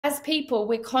as people,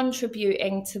 we're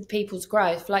contributing to people's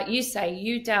growth. Like you say,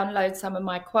 you download some of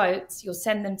my quotes, you'll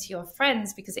send them to your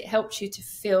friends because it helps you to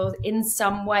feel in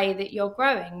some way that you're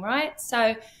growing, right?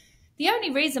 So the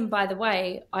only reason, by the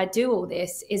way, I do all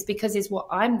this is because it's what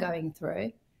I'm going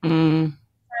through. Mm.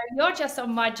 So you're just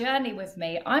on my journey with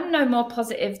me. I'm no more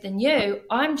positive than you.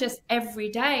 I'm just every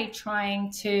day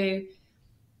trying to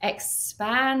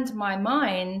expand my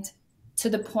mind to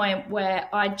the point where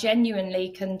I genuinely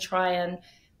can try and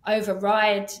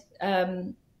override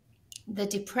the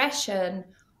depression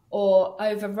or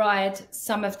override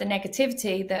some of the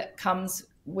negativity that comes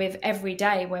with every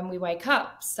day when we wake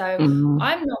up. So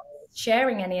I'm not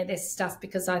sharing any of this stuff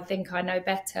because I think I know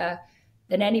better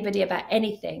than anybody about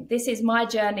anything. This is my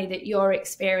journey that you're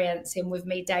experiencing with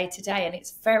me day to day, and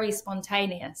it's very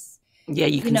spontaneous. Yeah,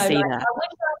 you can see like,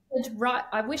 that.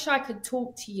 I wish I could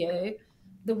talk to you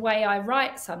the way I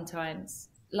write sometimes.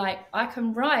 Like, I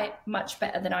can write much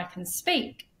better than I can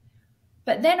speak.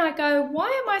 But then I go, why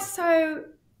am I so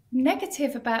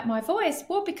negative about my voice?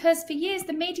 Well, because for years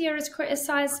the media has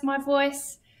criticised my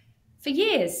voice for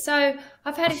years. So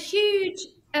I've had a huge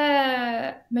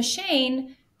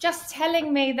machine just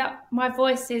telling me that my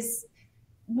voice is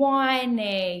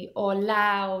whiny or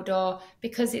loud, or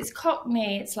because it's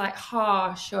Cockney, it's like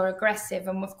harsh or aggressive.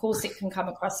 And of course it can come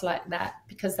across like that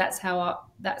because that's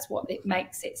what it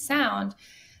makes it sound.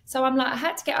 So I'm like, I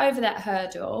had to get over that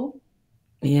hurdle.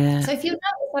 Yeah. So if you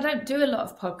notice, I don't do a lot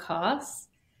of podcasts.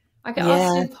 I get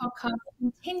asked to do podcasts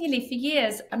continually for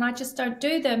years, and I just don't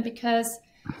do them because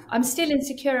I'm still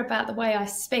insecure about the way I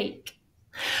speak.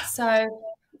 So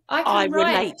I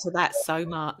relate to that so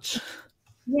much.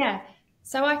 Yeah.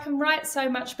 So I can write so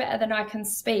much better than I can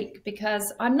speak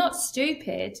because I'm not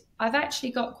stupid. I've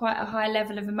actually got quite a high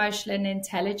level of emotional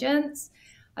intelligence.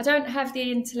 I don't have the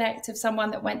intellect of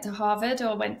someone that went to Harvard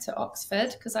or went to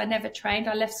Oxford because I never trained.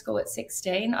 I left school at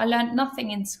 16. I learned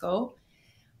nothing in school.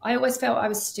 I always felt I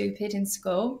was stupid in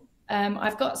school.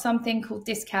 I've got something called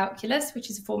dyscalculus, which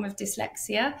is a form of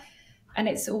dyslexia, and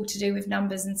it's all to do with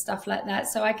numbers and stuff like that.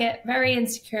 So I get very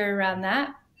insecure around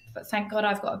that. But thank God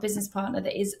I've got a business partner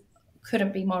that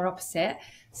couldn't be more opposite.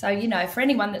 So, for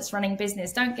anyone that's running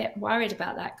business, don't get worried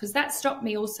about that, because that stopped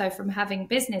me also from having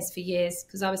business for years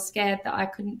because I was scared that I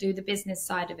couldn't do the business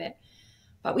side of it.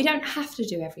 But we don't have to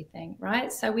do everything,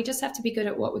 right? So we just have to be good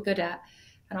at what we're good at.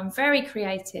 And I'm very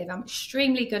creative. I'm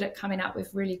extremely good at coming up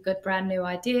with really good brand new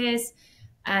ideas.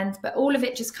 But all of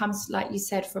it just comes, like you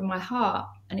said, from my heart,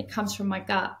 and it comes from my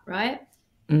gut, right?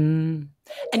 And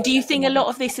do you think a lot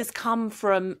of this has come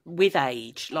from with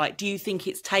age? Like, do you think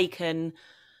it's taken,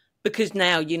 because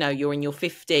now, you're in your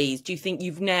 50s, do you think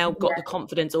you've now got the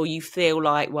confidence, or you feel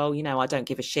like, well, I don't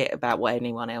give a shit about what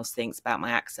anyone else thinks about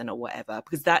my accent or whatever?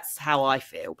 Because that's how I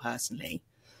feel personally.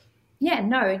 Yeah,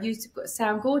 no, you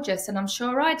sound gorgeous, and I'm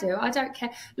sure I do. I don't care.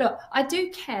 Look, I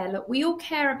do care. Look, we all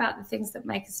care about the things that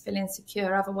make us feel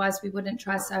insecure. Otherwise, we wouldn't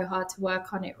try so hard to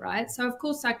work on it, right? So, of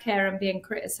course, I care and being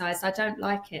criticised. I don't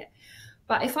like it.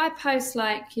 But if I post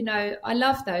I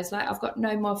love those, like, I've got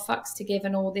no more fucks to give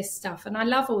and all this stuff. And I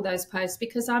love all those posts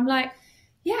because I'm like,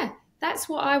 yeah, that's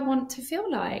what I want to feel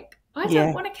like. I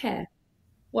don't want to care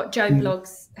what Joe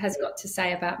Blogs has got to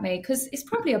say about me, because it's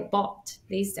probably a bot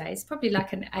these days, probably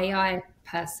like an AI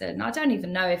person. I don't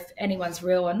even know if anyone's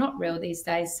real or not real these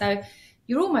days. So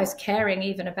you're almost caring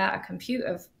even about a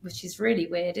computer, which is really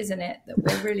weird, isn't it? That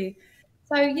we're really...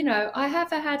 So, I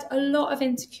have had a lot of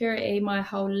insecurity my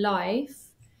whole life.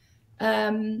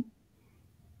 I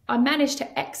managed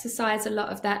to exercise a lot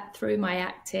of that through my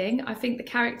acting. I think the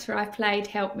character I played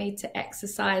helped me to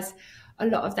exercise a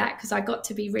lot of that, because I got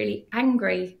to be really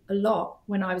angry a lot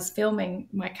when I was filming.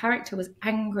 My character was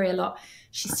angry a lot.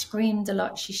 She screamed a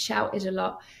lot. She shouted a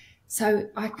lot. So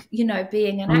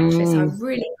being an actress, I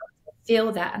really got to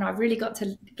feel that, and I really got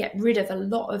to get rid of a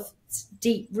lot of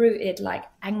deep-rooted like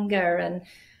anger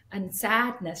and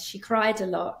sadness. She cried a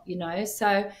lot,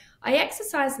 So I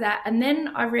exercised that, and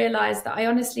then I realized that I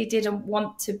honestly didn't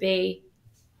want to be...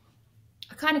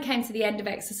 I kind of came to the end of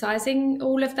exercising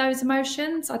all of those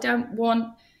emotions. I don't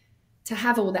want to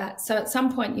have all that. So at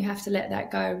some point you have to let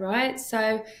that go, right?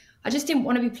 So I just didn't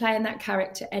want to be playing that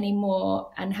character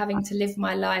anymore and having to live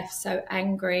my life so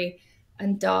angry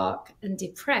and dark and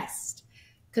depressed,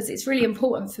 because it's really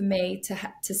important for me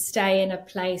to stay in a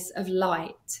place of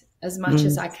light as much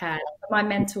as I can. My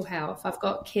mental health, I've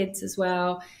got kids as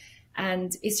well.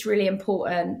 And it's really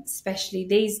important, especially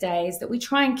these days, that we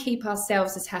try and keep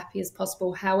ourselves as happy as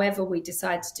possible, however we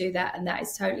decide to do that. And that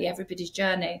is totally everybody's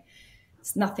journey.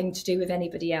 It's nothing to do with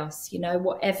anybody else.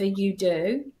 Whatever you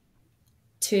do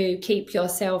to keep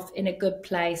yourself in a good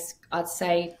place, I'd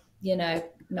say,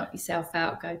 knock yourself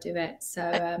out, go do it. So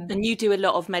And you do a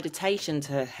lot of meditation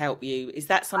to help you. Is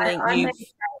that something I you've,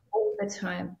 meditate all the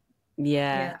time.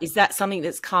 yeah, Yeah. is that something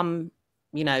that's come,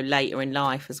 you know, later in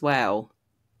life as well?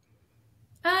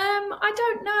 I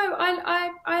don't know.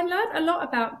 I learned a lot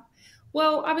about.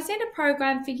 Well, I was in a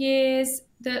program for years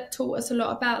that taught us a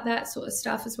lot about that sort of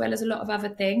stuff, as well as a lot of other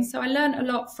things. So I learned a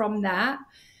lot from that.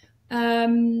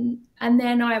 And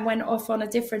then I went off on a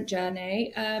different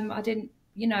journey. I didn't,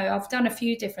 you know, I've done a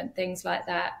few different things like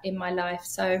that in my life.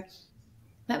 So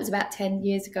that was about 10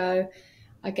 years ago.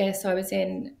 I guess I was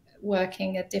in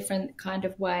working a different kind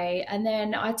of way. And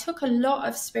then I took a lot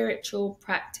of spiritual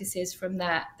practices from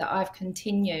that I've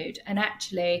continued. And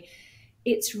actually,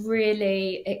 it's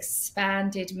really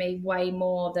expanded me way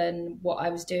more than what I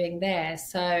was doing there.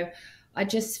 So I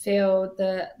just feel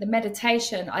the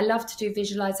meditation, I love to do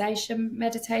visualization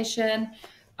meditation.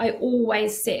 I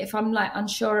always sit, if I'm like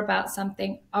unsure about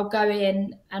something, I'll go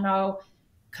in and I'll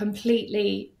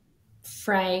completely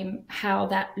frame how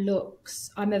that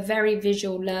looks. I'm a very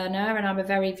visual learner and I'm a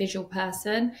very visual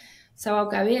person. So I'll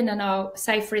go in and I'll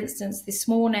say, for instance, this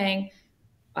morning,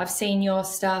 I've seen your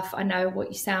stuff. I know what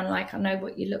you sound like. I know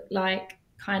what you look like.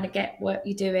 Kind of get what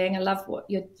you're doing. I love what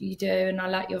you do, and I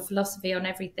like your philosophy on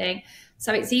everything.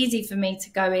 So it's easy for me to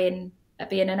go in at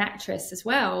being an actress as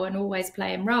well, and always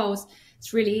playing roles.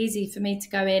 It's really easy for me to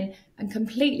go in and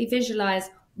completely visualize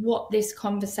what this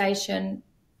conversation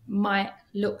might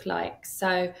look like.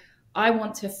 So I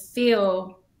want to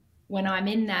feel when I'm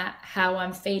in that how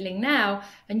I'm feeling now.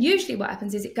 And usually what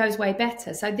happens is it goes way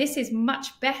better. So this is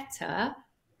much better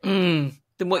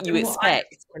Than what you than what I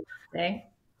expect. was expecting.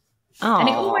 And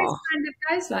it always Oh, kind of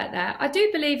goes like that. I do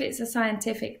believe it's a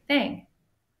scientific thing.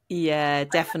 yeah, In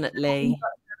definitely.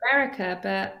 America,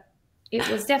 but it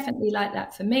was definitely like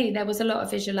that for me. There was a lot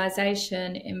of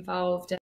visualization involved.